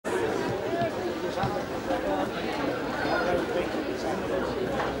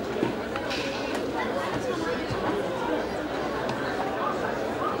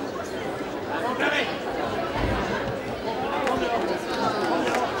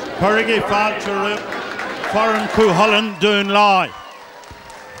Corrigi Falcher Foreign Cuchullains Dunloy.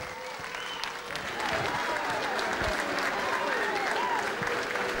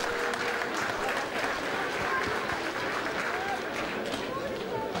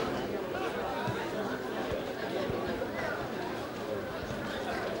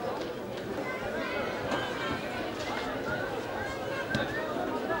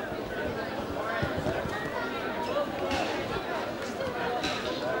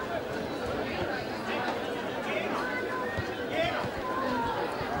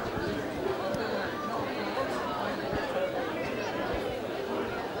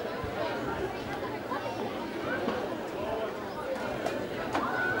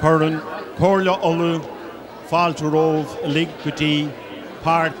 Curran, Corla Olu, Falterove, Ligpity,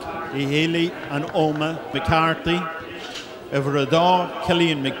 Park, Healy and Omagh, McCarthy, Everada,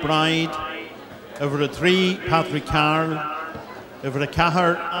 Killian McBride, Everada 3, Patrick Carroll, Everada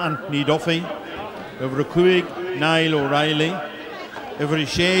Cahar, Anthony Duffy, Everada Cuig, Niall O'Reilly, Everada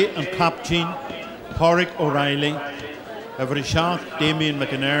Shea and Capchin, Porrick O'Reilly, Everada Shock, Damien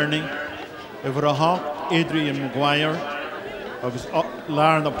McInerney, Everada Hawk, Adrian Maguire, agus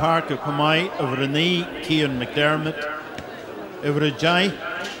Larna Park of Comay, over a knee, Cian McDermott, over a Jai,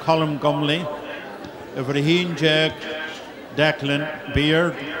 Colm Gumley, over a Heen Jag, Declan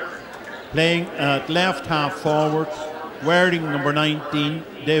Beard, playing at left half forward, wearing number 19,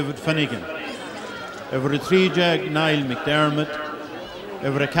 David Finnegan, over a 3 Jag, Niall McDermott,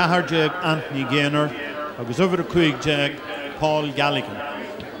 over a Cahar Jag, Anthony Gaynor, agus over a Cuig Jag, Paul Galligan.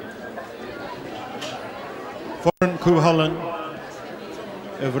 Foreign Cuchullains,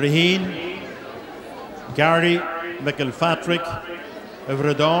 Everheen, Gary McIlfatrick,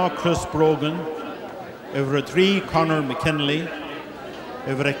 Everada Chris Brogan, Evra 3 Conor McKinley,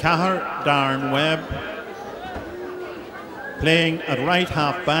 Evra Cahar Darren Webb, playing at right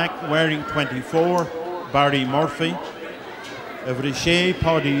half back, wearing 24, Barry Murphy, Evra Shea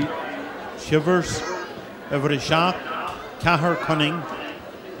Paddy Shivers, Evra Shock, Cahar Cunning,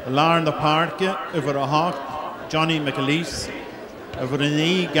 Larn the Park, Evra Hawk, Johnny McAleese, Evra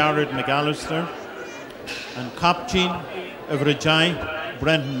Nee Garrett McAllister, and Capchin, Evra Jai,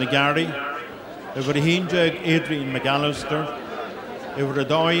 Brendan McGarry, Evra Heenjag, Adrian McAllister, Evra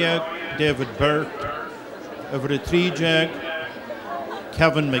Doyag, David Burt, Evra Treejag,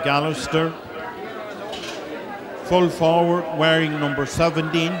 Kevin McAllister, full forward wearing number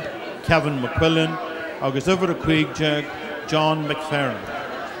 17, Kevin McQuillan, August Evra Queegjag, John McFerrin.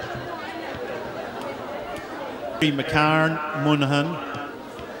 McCarn, Munahan.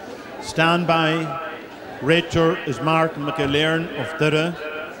 Standby, Racher is Martin McAlearn of Dira.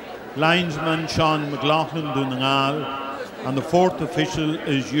 Linesman Sean McLaughlin Dunangal. And the fourth official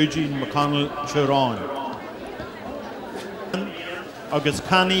is Eugene McConnell Chiron. August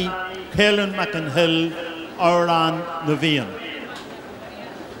Canny, Caelan McInhill, Oran Levian.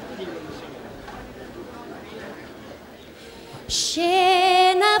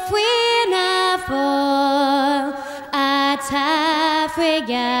 Shena fuina fall at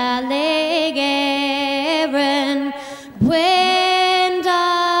Afrigalegeren when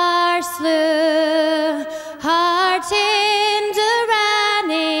dar slew heart in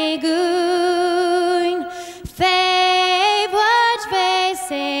Duranigun favoured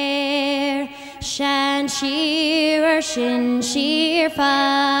Vaser Shan sheer shin sheer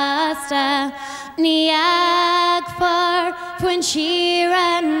fasta Niag for when sheer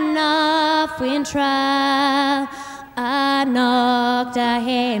enough when tra a knocked a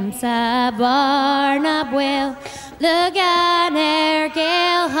him sa barnab will the gunner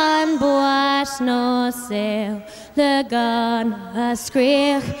gale han boas no sail the gun a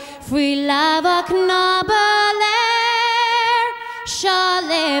screech free lava knobbeler shall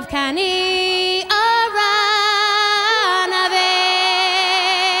live canny around a vein.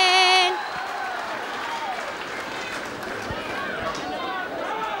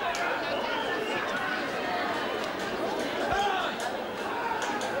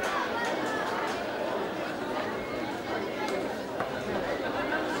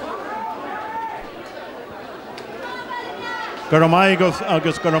 Garamaigoth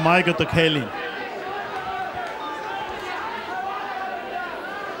agus Garamaigoth the Healy.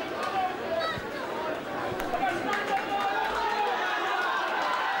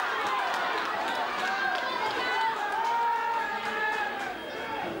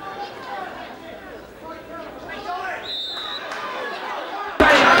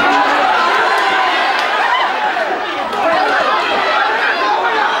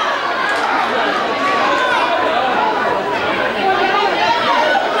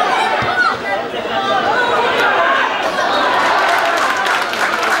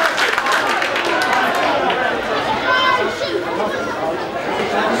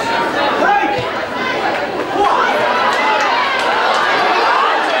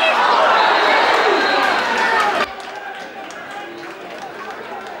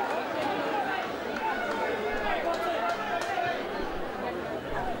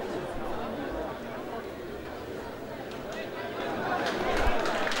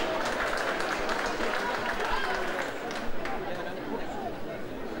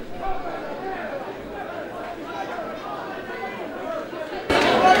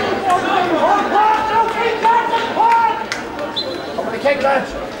 take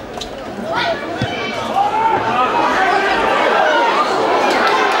lads.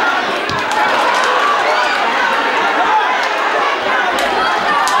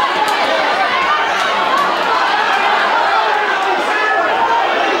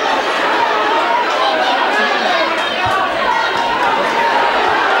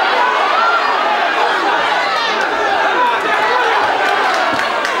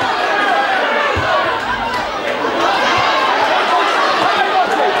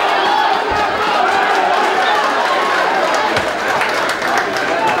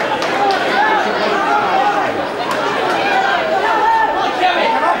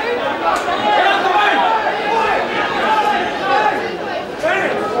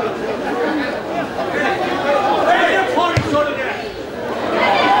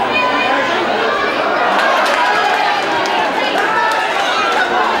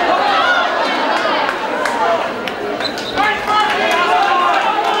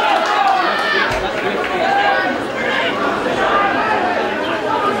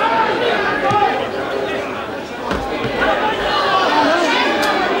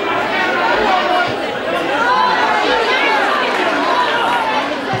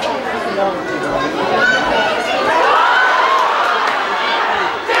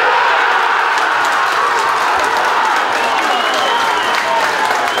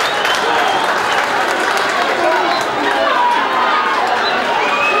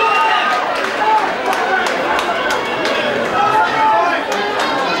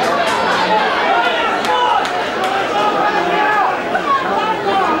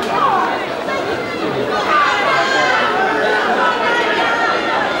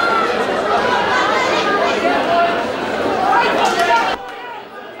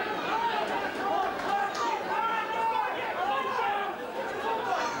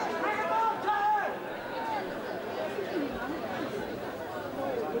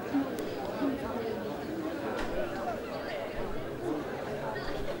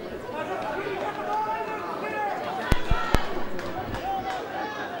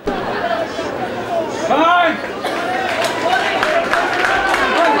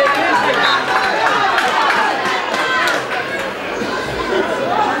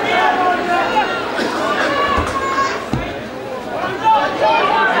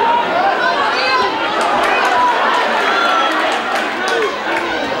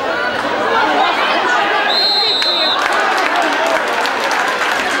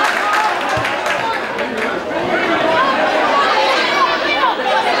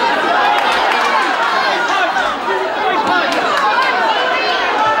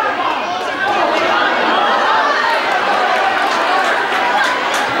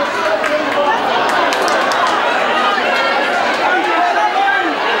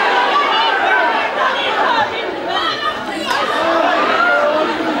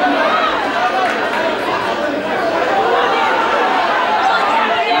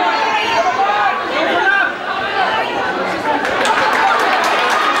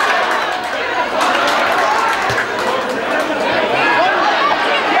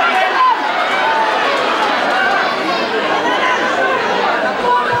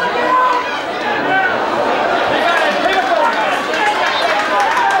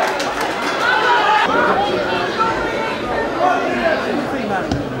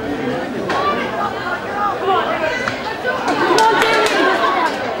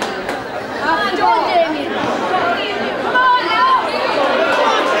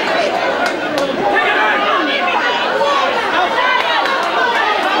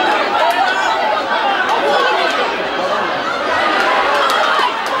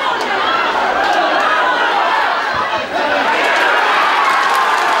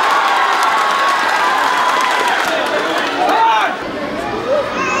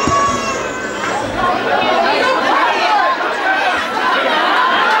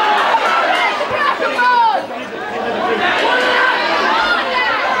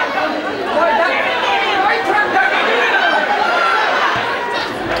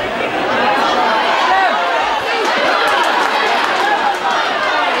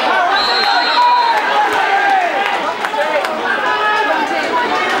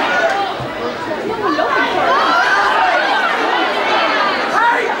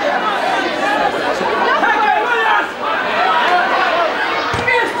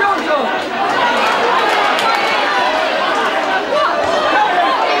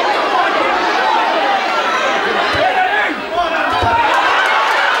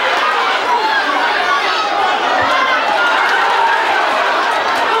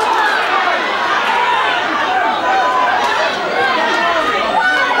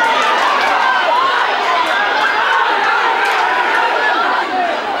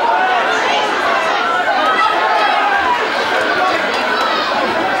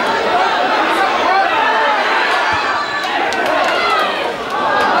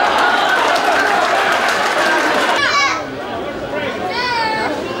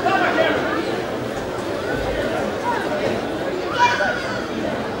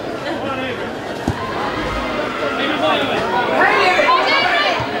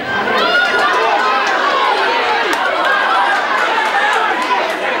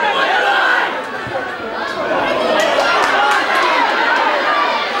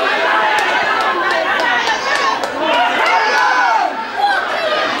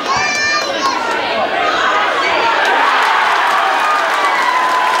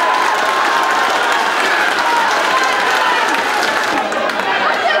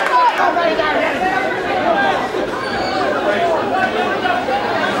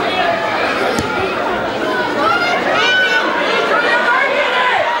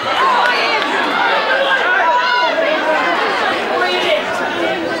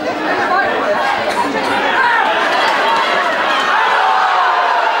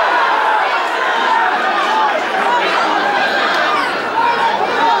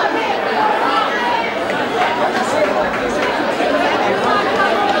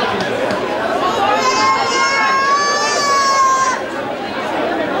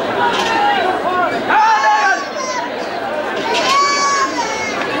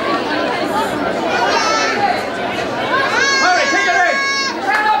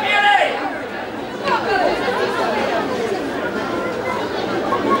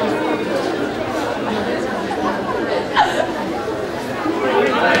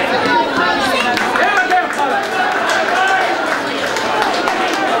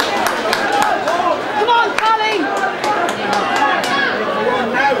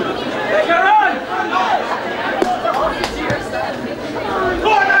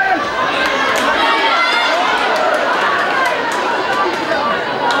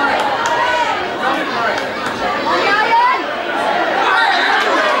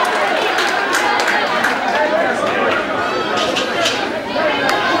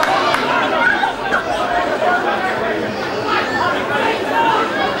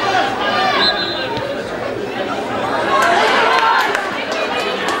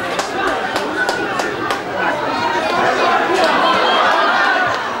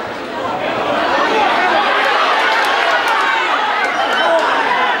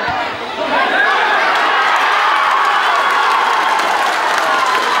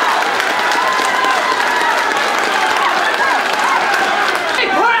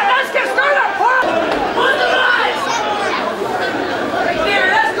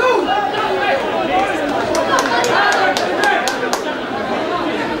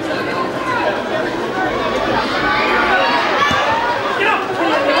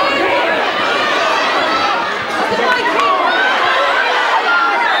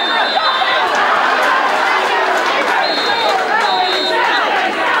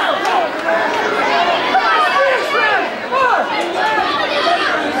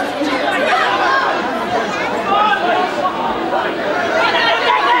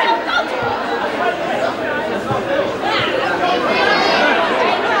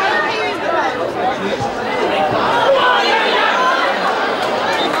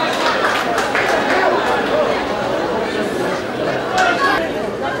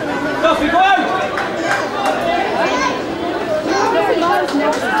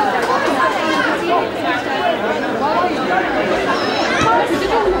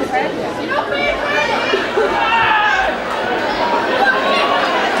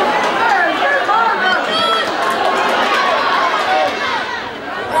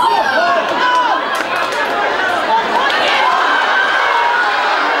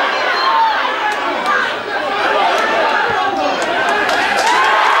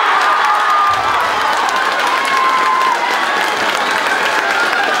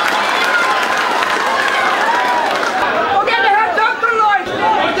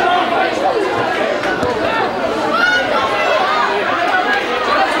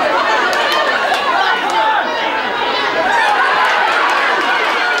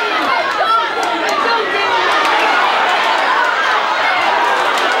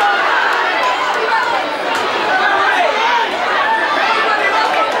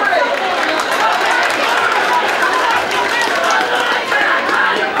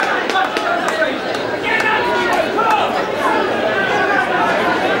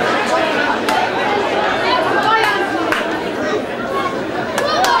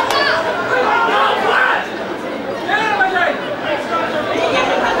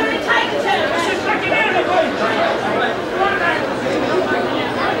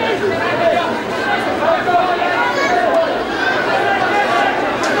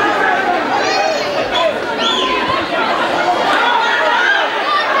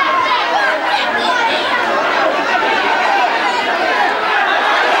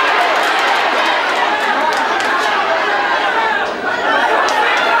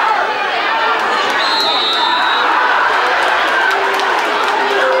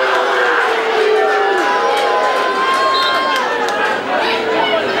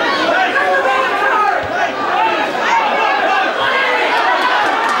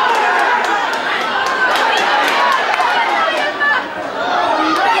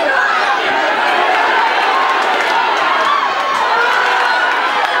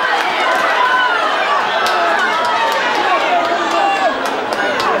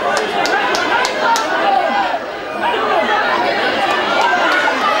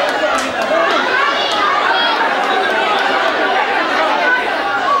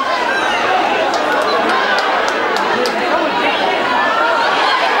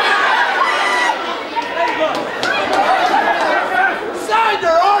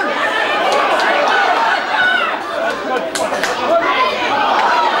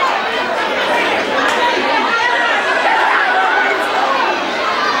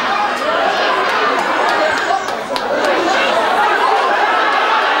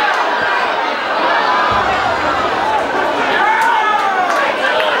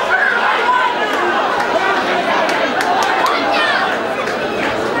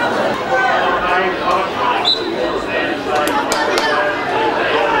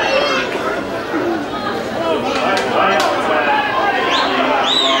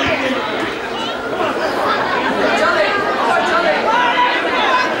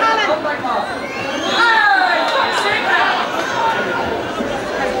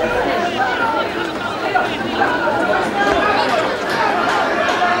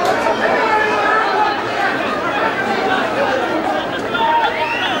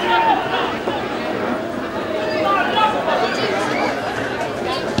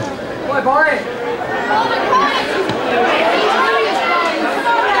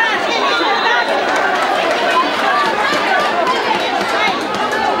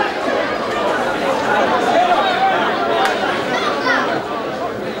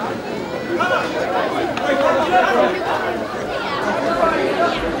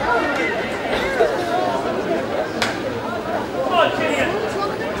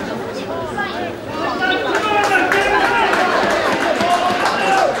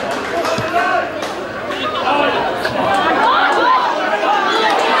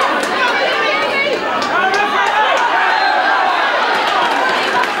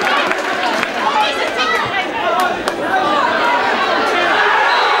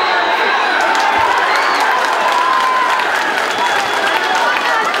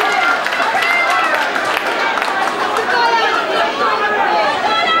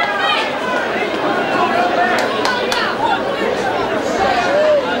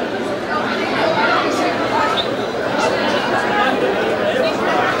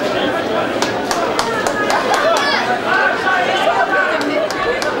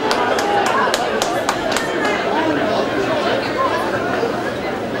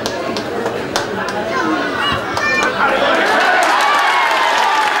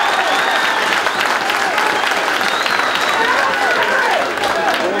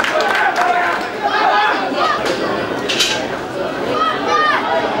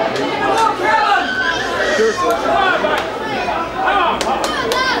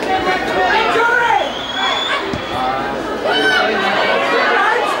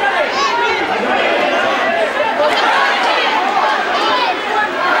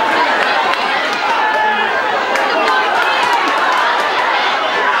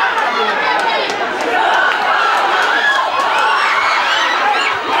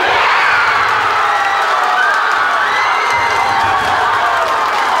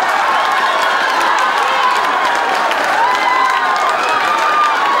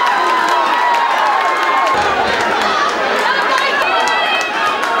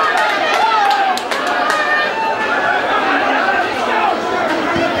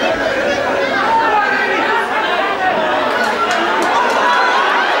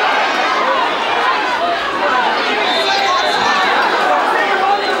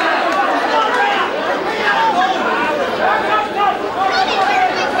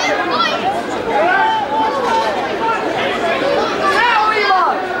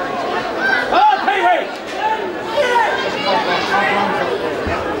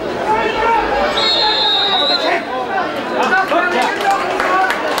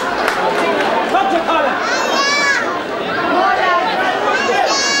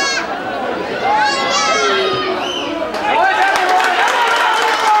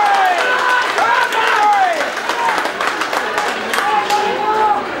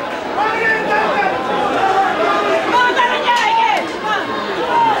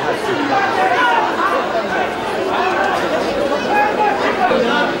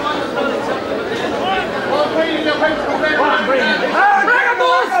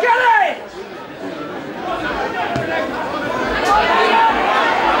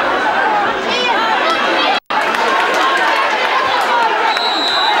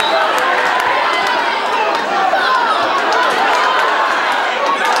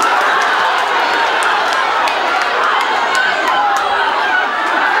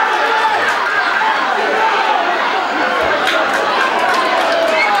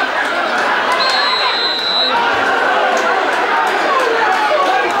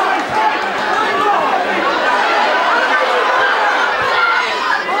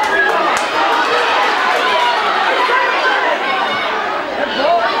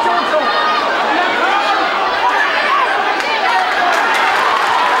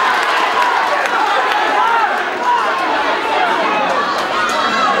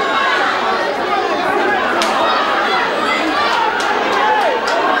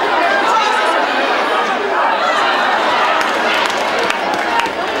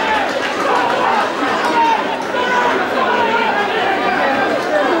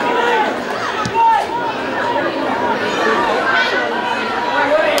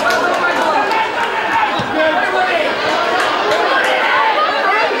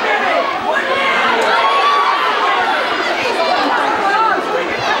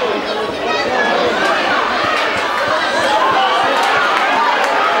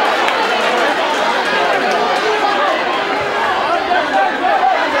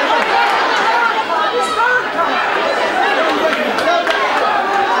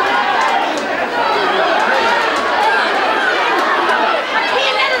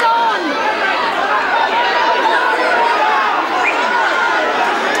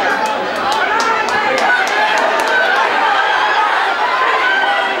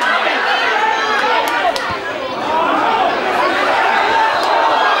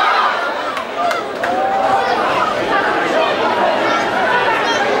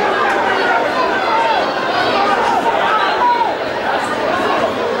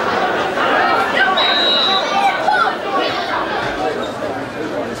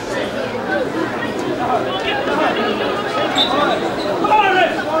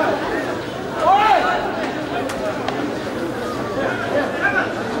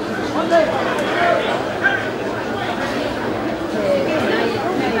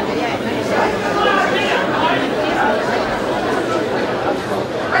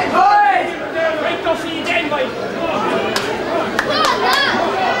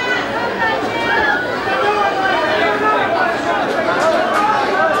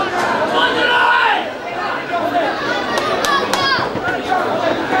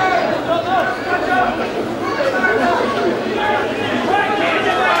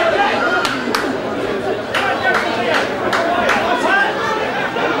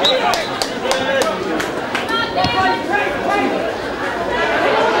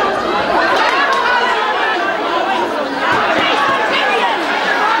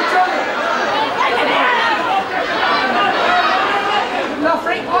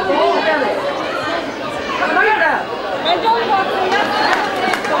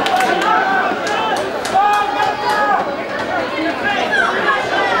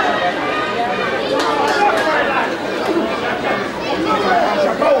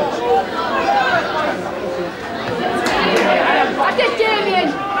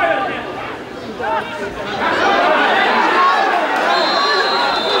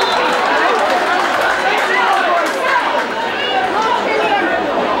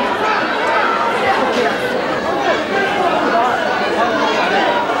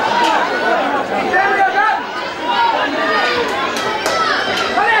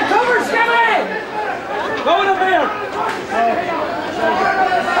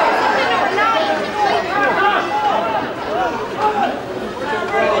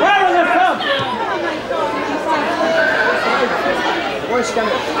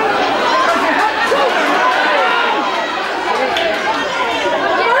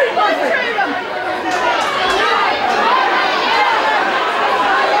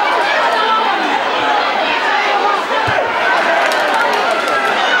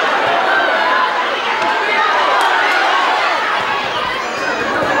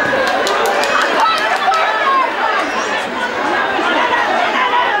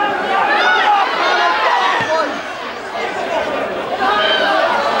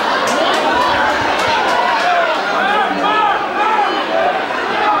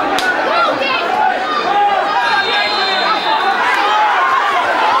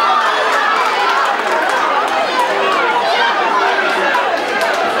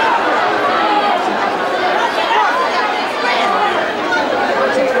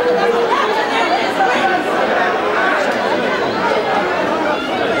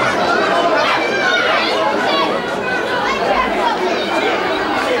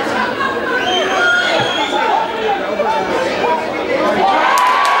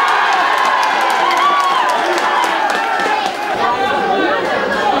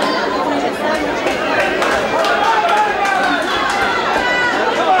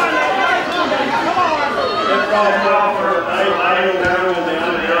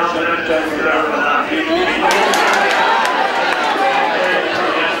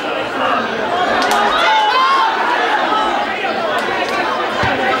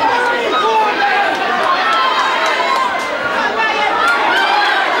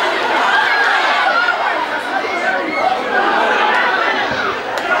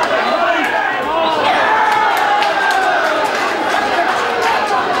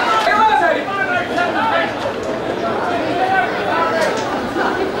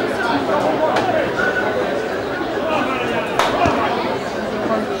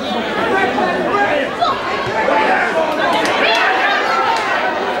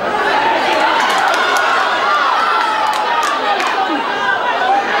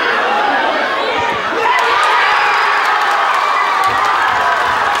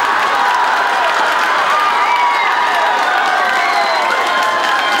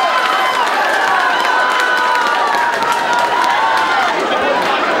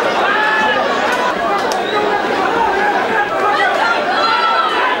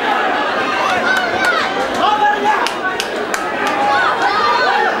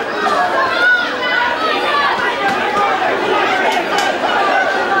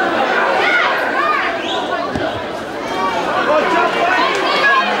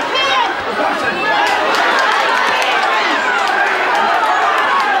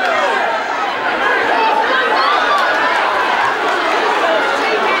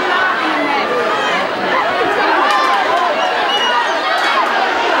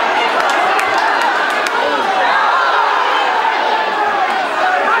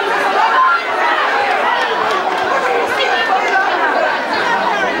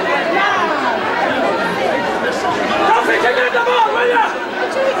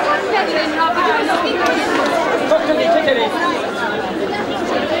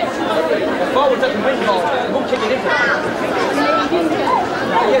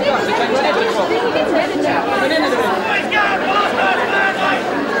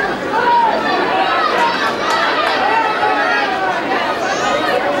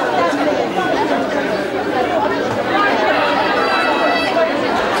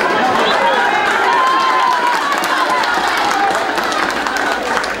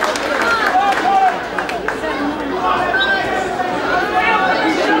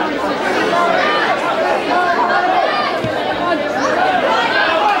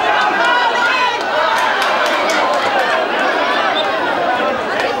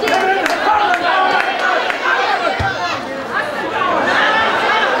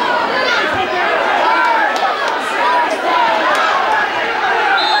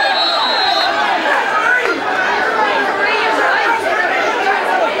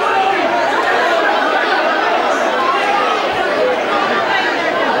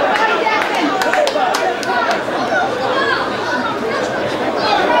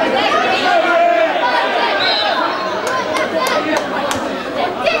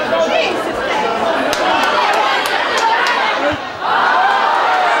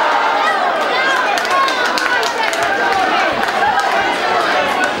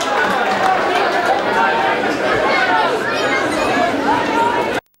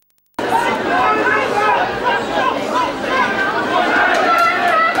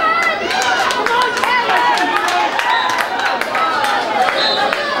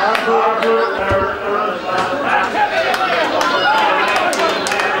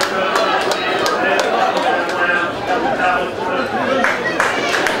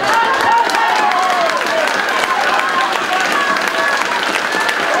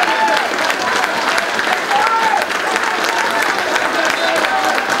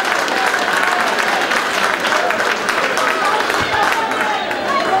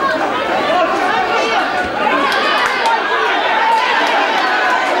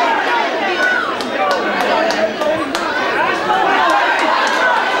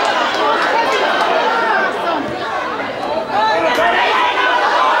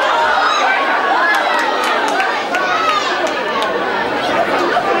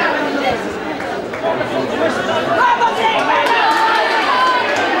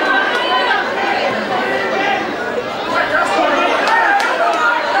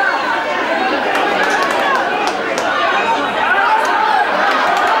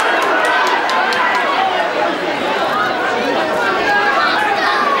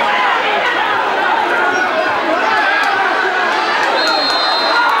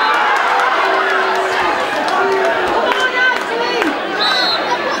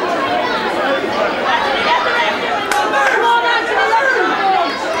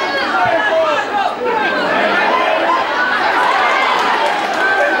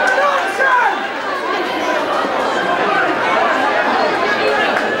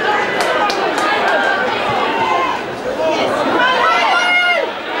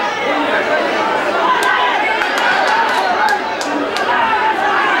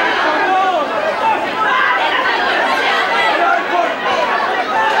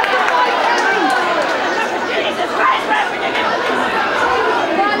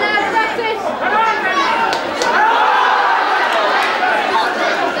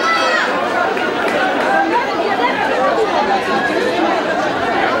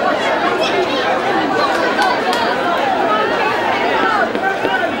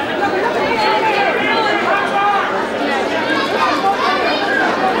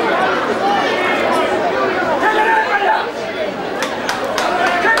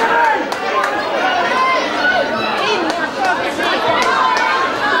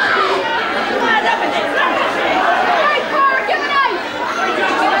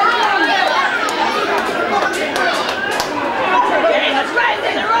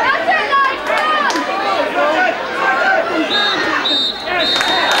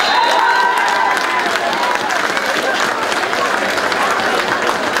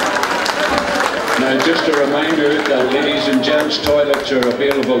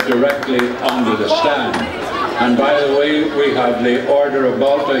 directly onto the stand. And by the way, we have the Order of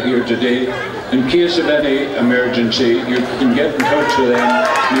Malta here today. In case of any emergency, you can get in touch with them.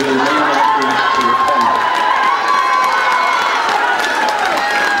 You will name entrance to the tunnel.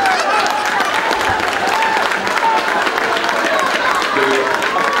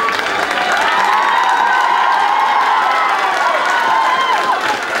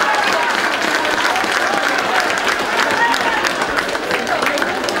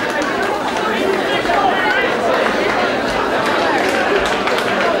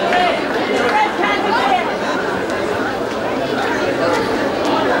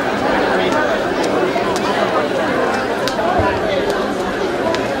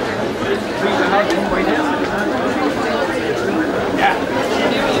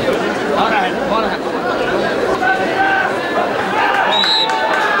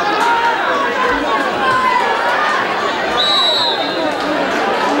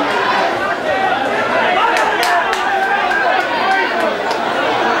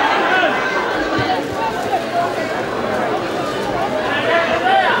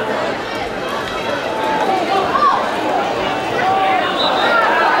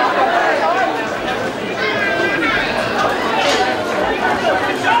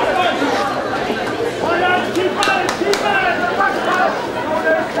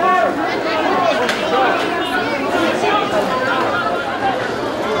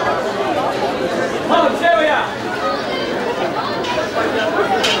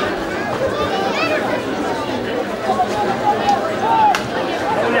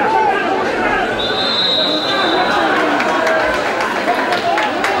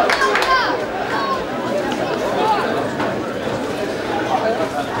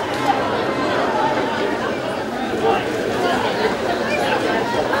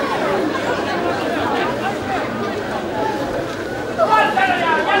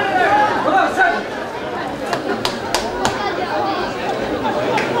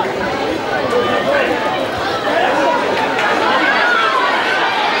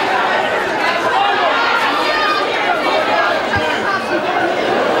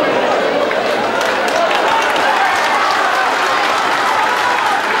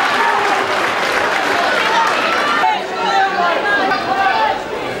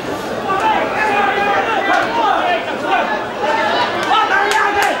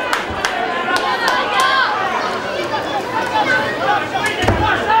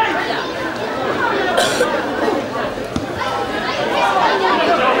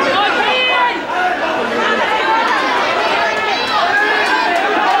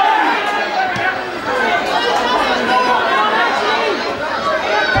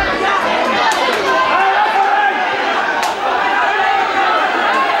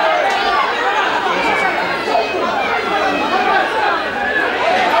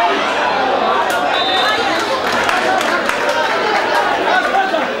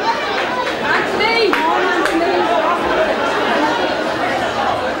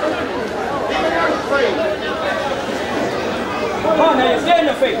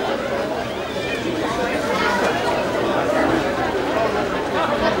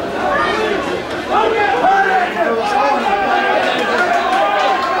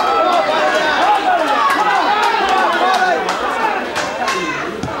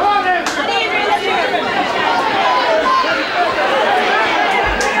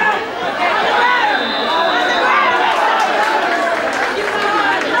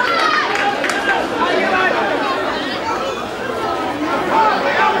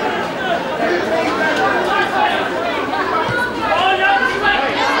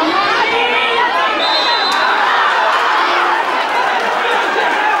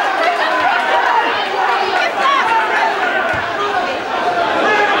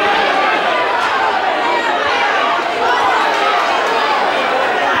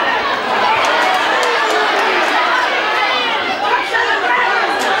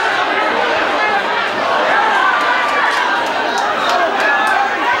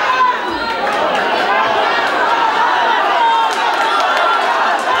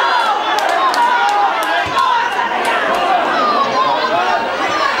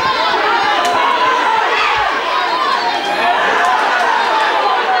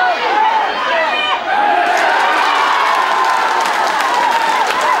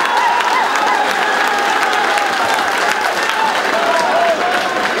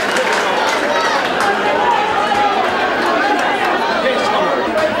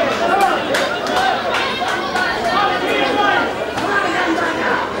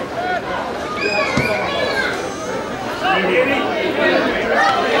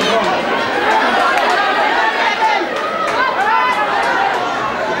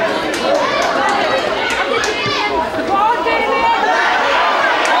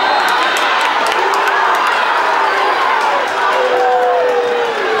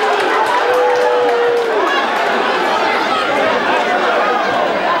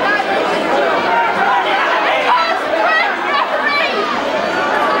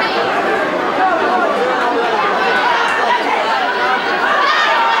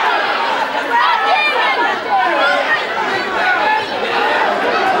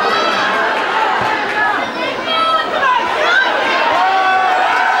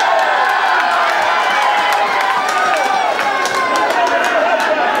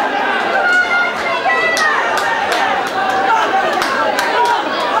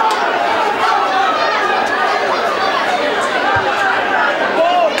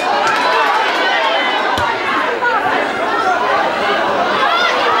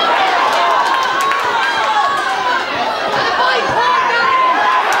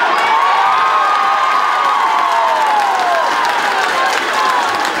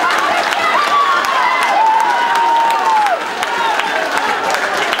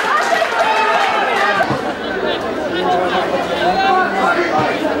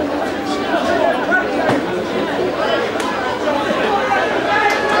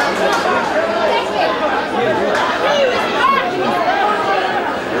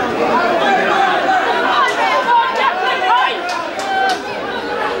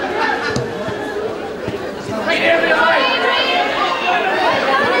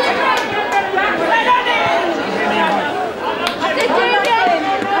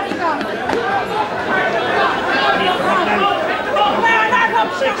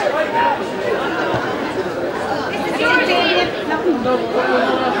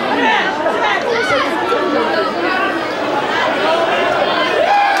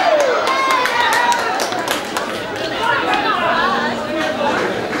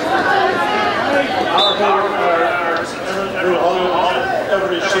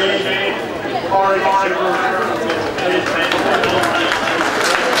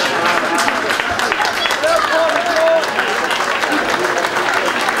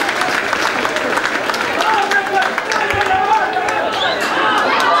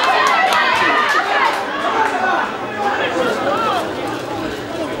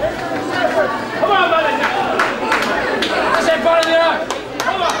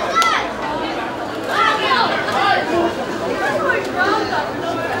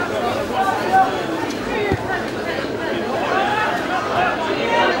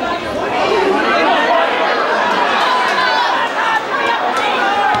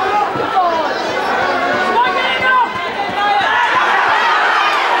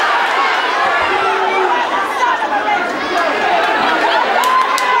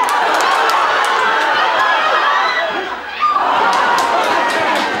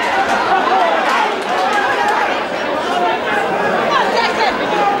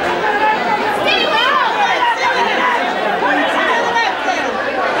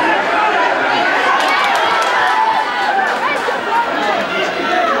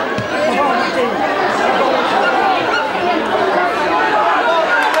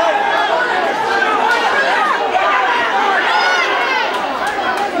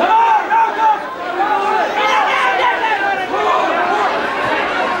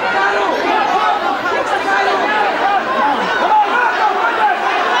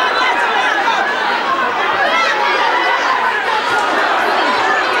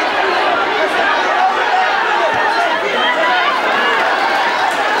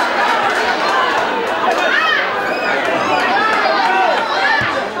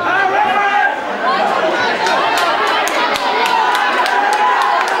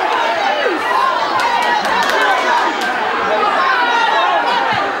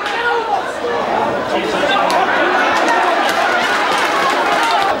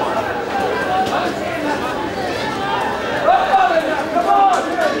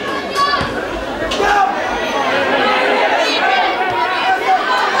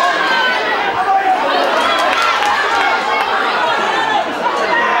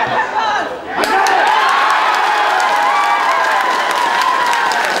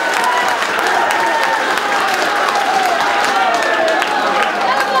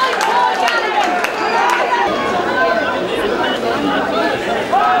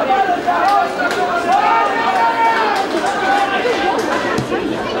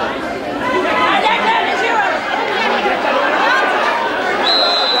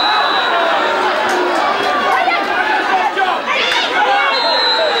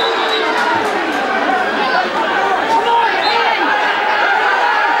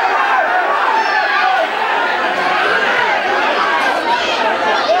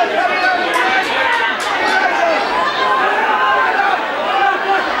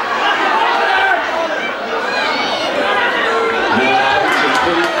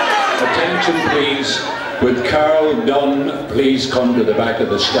 Would Carl Dunn please come to the back of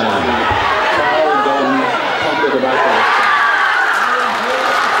the stand? Carl Dunn, come to the back of the stand.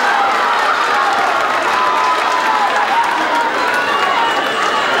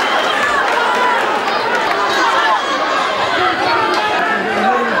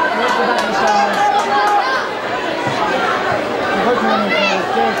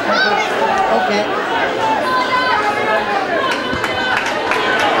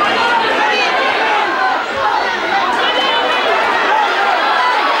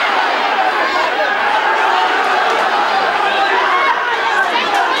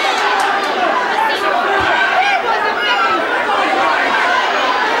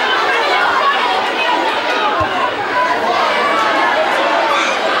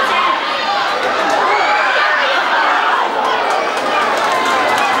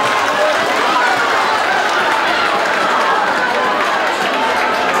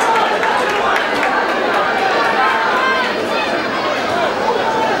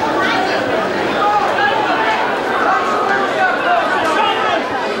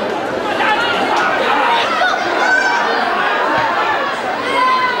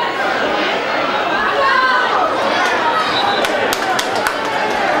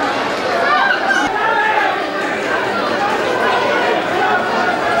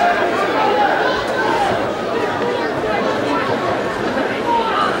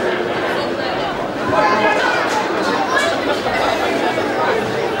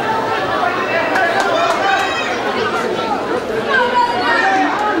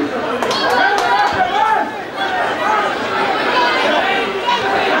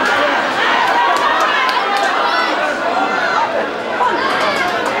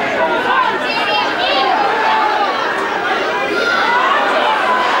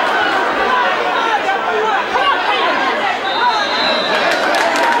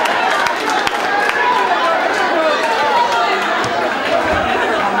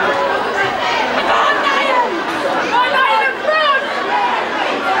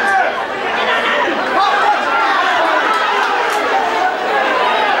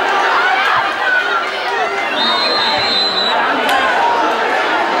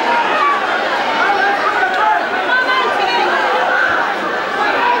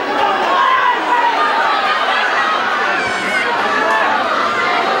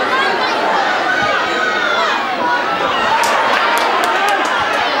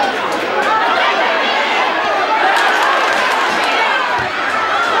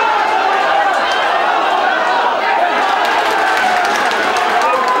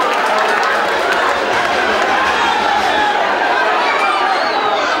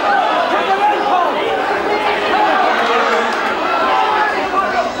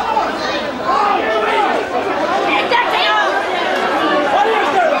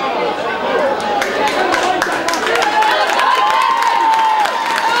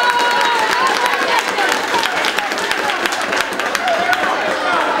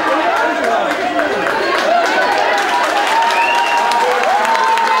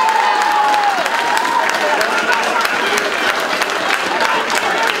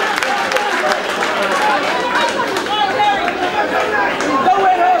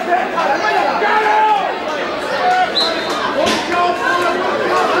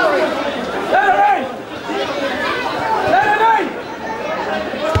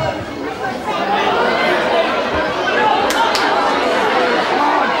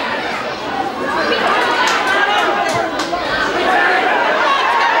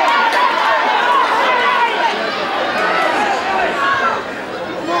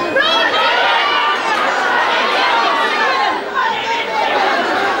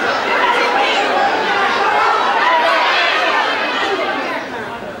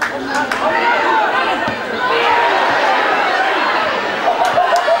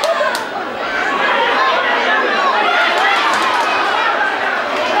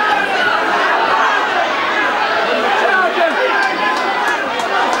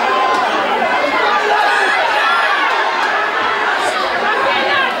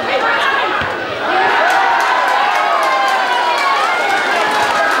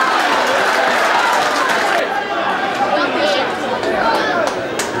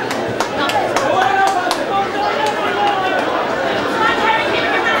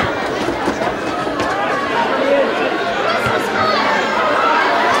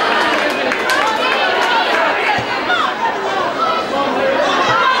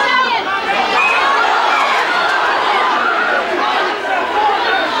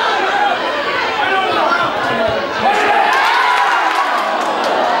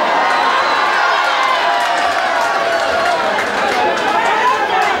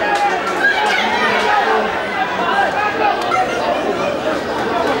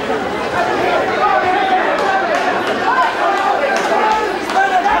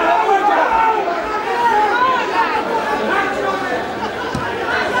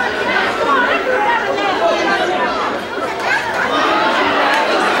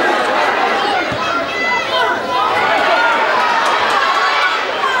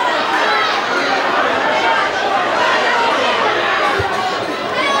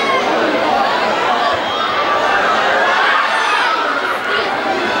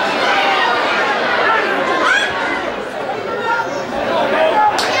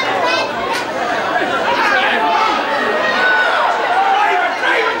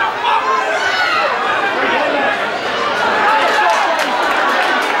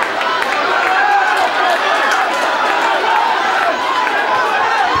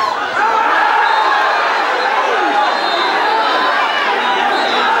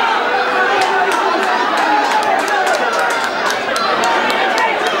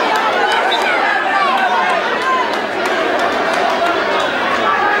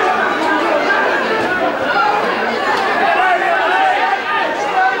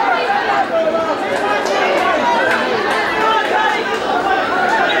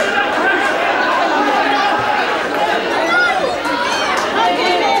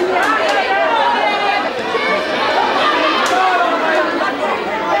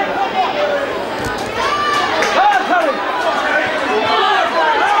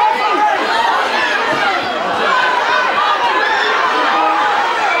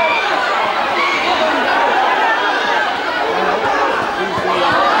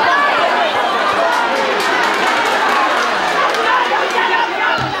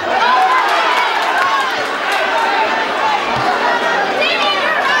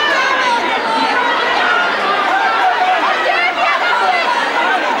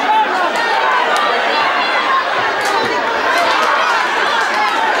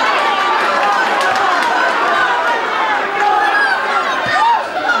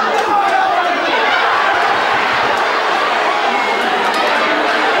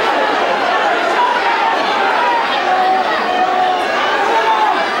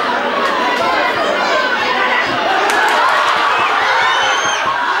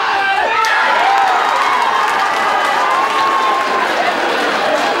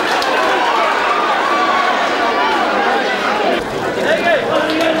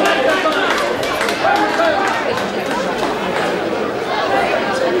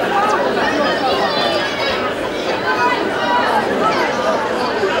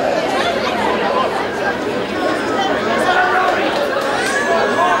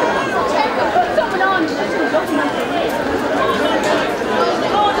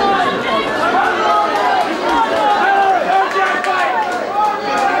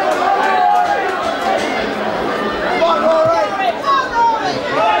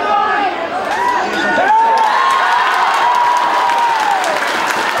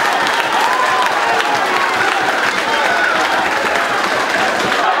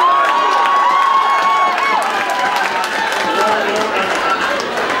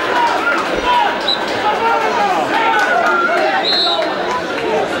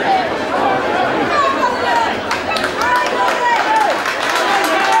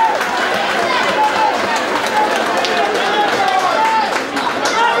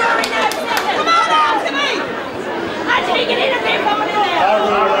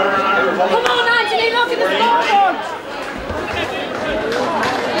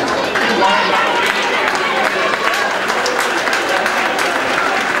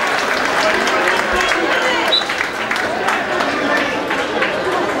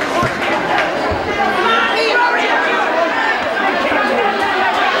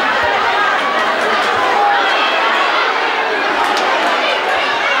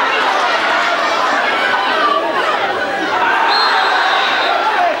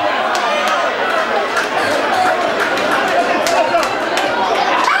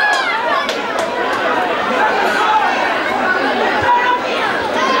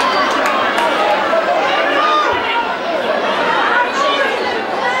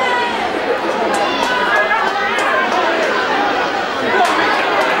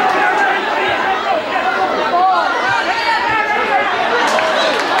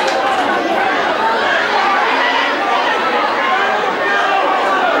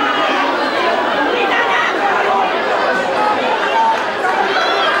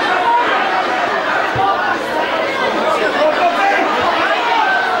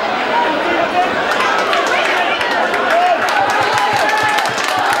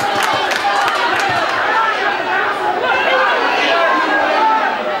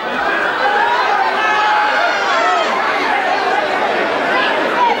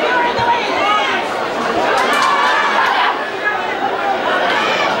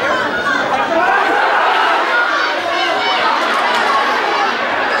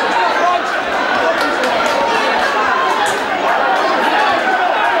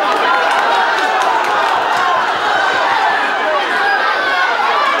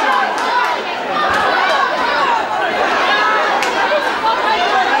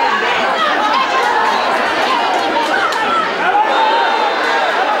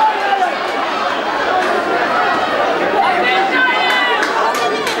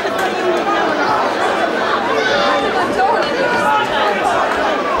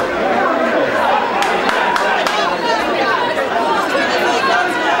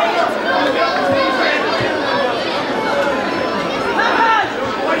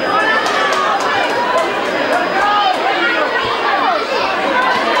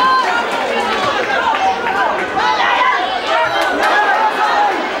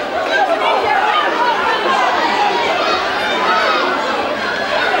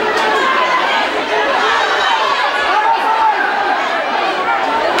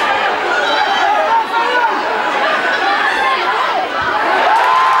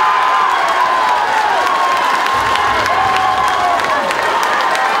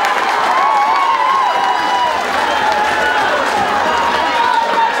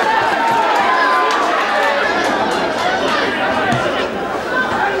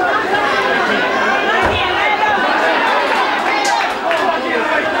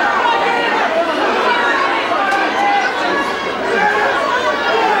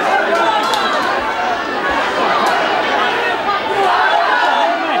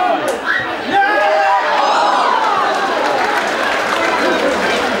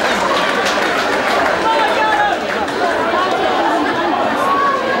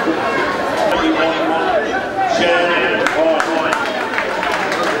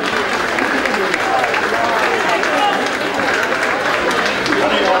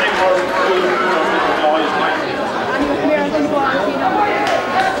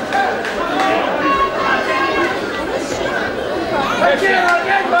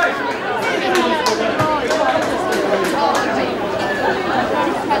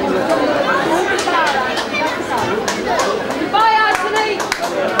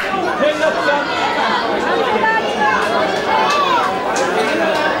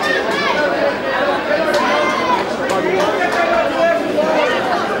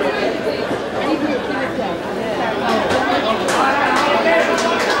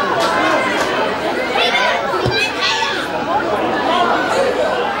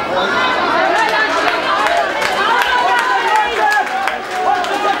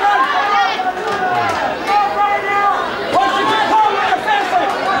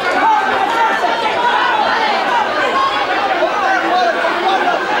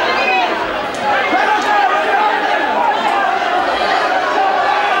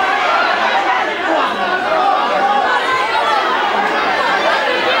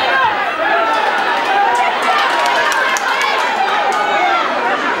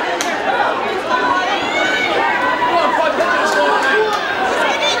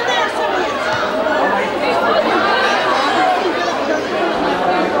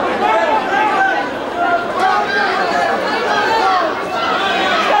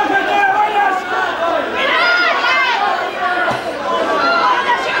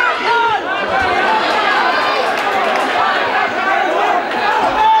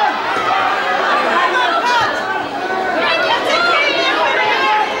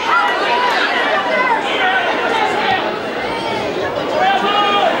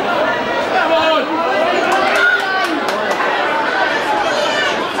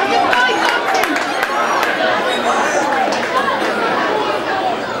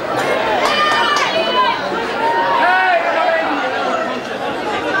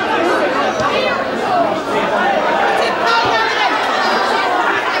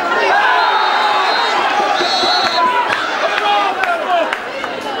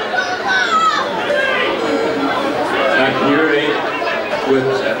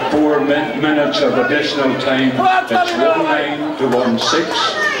 Minutes of additional time. It's 1-9 to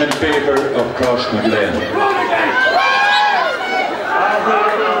 1-6 in favour of Crossmaglen.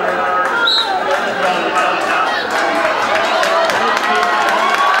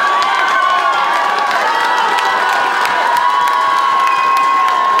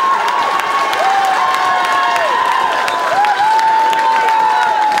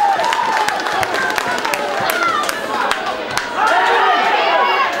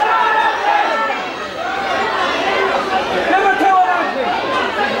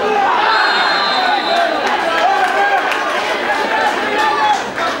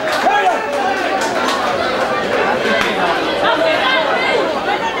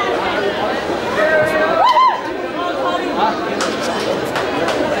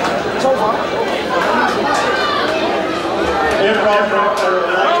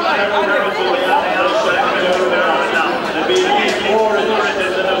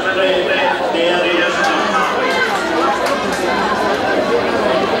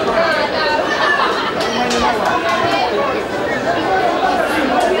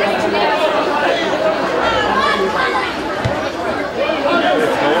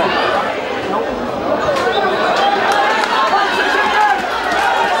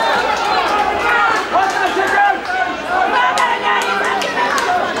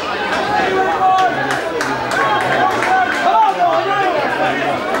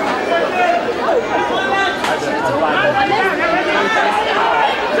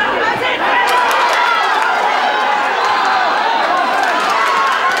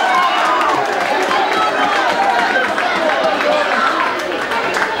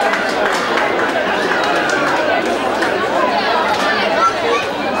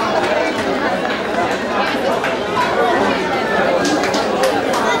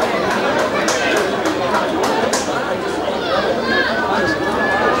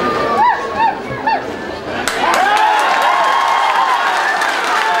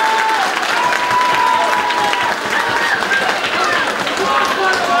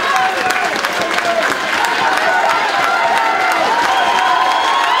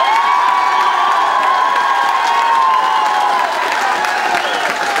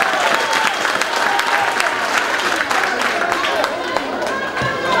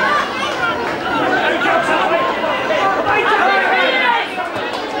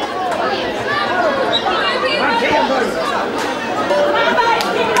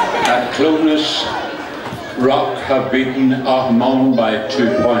 Rock have beaten Omagh by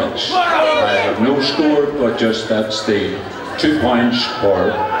 2 points. I have no score, but just that's the 2 points for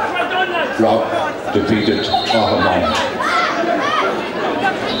Rock defeated Omagh.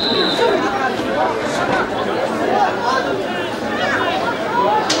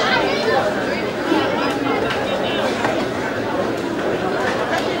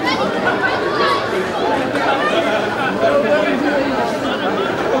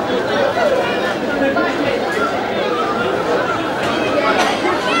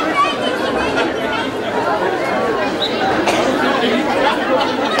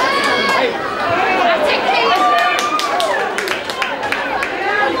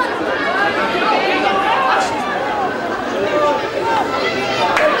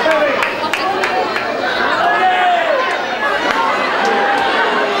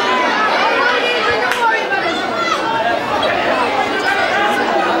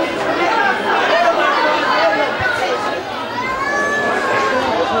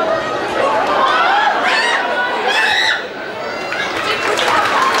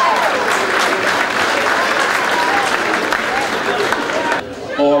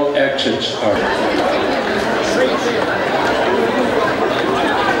 exits are.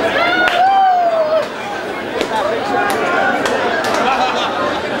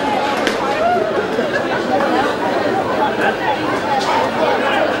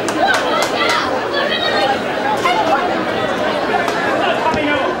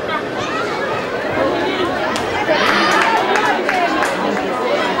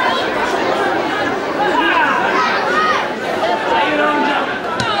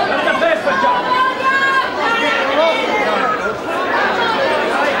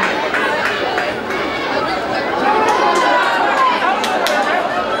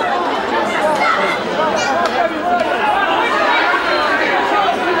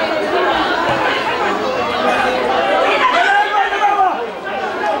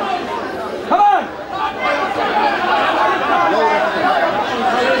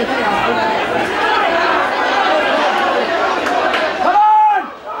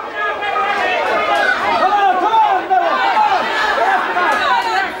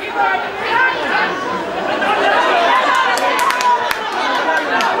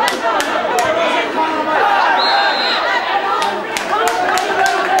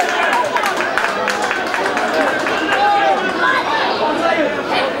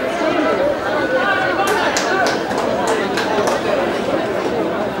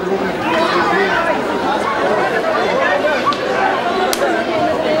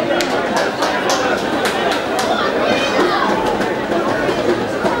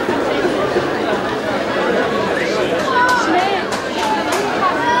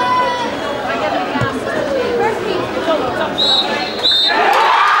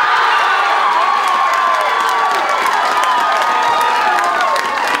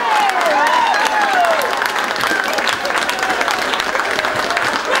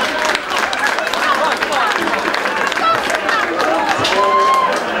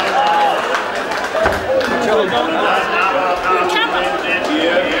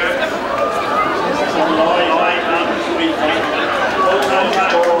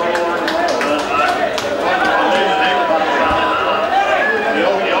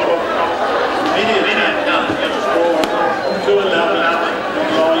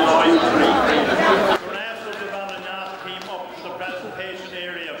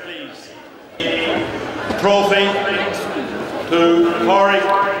 Trophy to Corey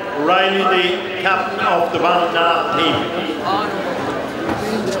Riley, the captain of the Ballinagh team.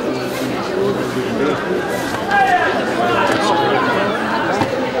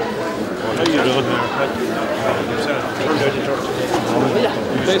 How you doing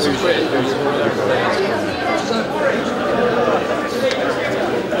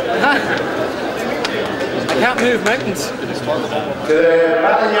I can't move mountains. To the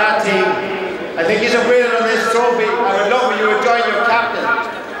Ballinagh team, I think he's a winner on this trophy. I would love for you to join your captain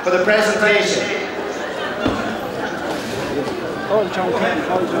for the presentation. Go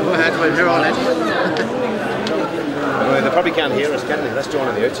ahead, we'll hear all it. Well, they probably can't hear us, can they? That's John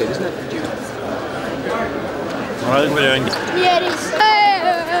on the outside, isn't it? Alright, we're doing. Yeah, it is.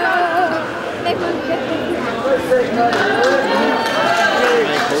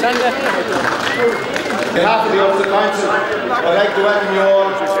 On behalf of the Ulster Council, I'd like to welcome you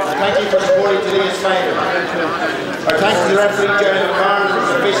all and thank you for supporting today's final. Our thanks to the referee, Jeremy McCarn, and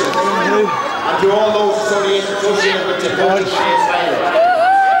his officials, and to all those associated with the today's final.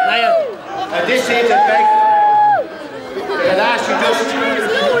 At this stage, I'd ask you just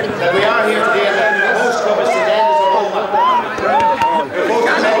that we are here today and that the host club is St. Enda's or Omagh. We're both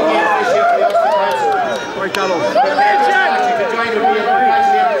the delegated official for the Ulster Council. I'd ask you to join with me in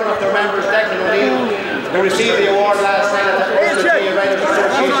congratulating one of their members, Declan O'Neill, who received the award last night at the Ulster Tree Riders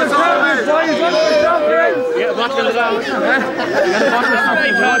Association. Yeah, what can it about? What are you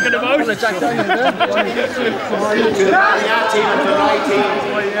talking about? To the Ballinagh team and the Rye team,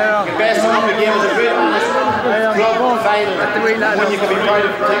 the best of the game was a great honest club final, one you can be proud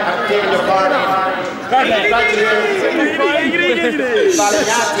of taking your part in. Congratulations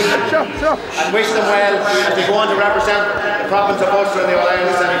Ballinagh team and wish them well as they go on to represent the province of Ulster in the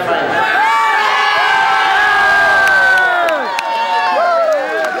All-Ireland semi-final.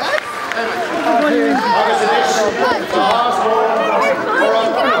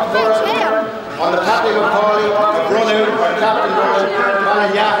 On the Patrick of Corley, the brother of Captain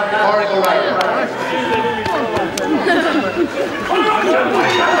Ballinagh, Corey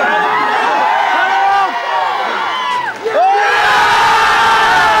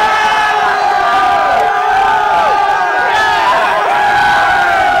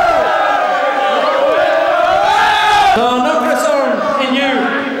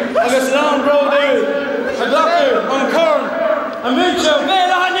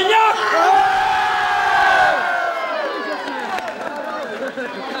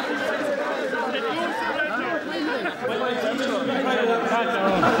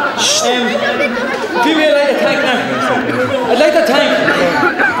People I'd like to thank now. I'd like to thank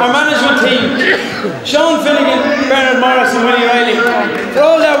our management team, Sean Finnegan, Bernard Morris and Willie Riley, for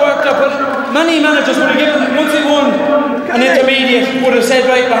all their work they put. Many managers would have given, once they won an intermediate, would have said,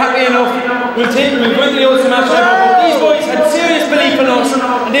 right, we're happy enough, we'll go into the Ulster match, but these boys had serious belief in us,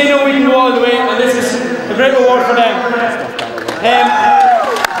 and they know we can go all the way, and this is a great reward for them.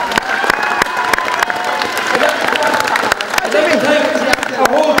 I'd like to thank our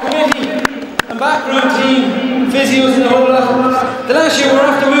whole committee and background team, physios and the whole lot. The last year we were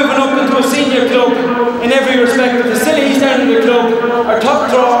after moving up into a senior club in every respect. The facilities down in the club are top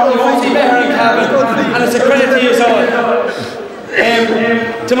drawer, you won't see better in cabin, and it's a credit to you all.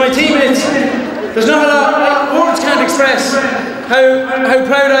 To my teammates, there's not a lot, words can't express how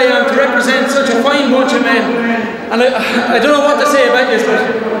proud I am to represent such a fine bunch of men. And I don't know what to say about this,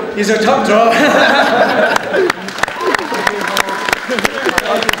 but these are top draw.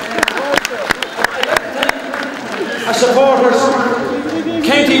 Our supporters,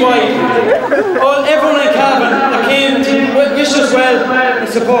 county-wide, everyone in Cavan that came to wish us well and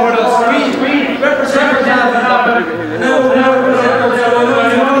support us. We represent Cavan. Now represent us.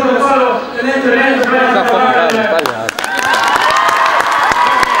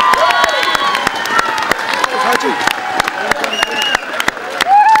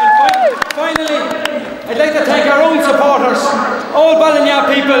 Finally, I'd like to thank our own supporters, all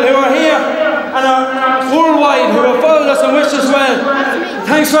Ballinagh people who are here and are worldwide, who have followed us and wished us well.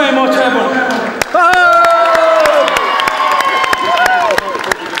 Thanks very much, everyone.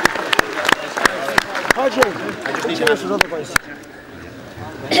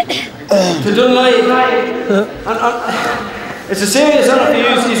 To Dunloy, it's a serious honour for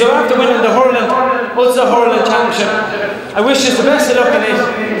you. You're after winning the Ulster Hurling Championship. I wish you the best of luck in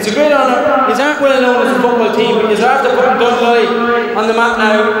it. It's a great honour. You aren't well known as a football team, but you're after putting Dunloy on the map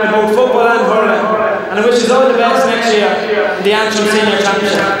now in both football and hurling. And I wish you all the best next year in the Antrim Senior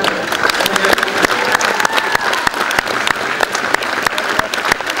Championship.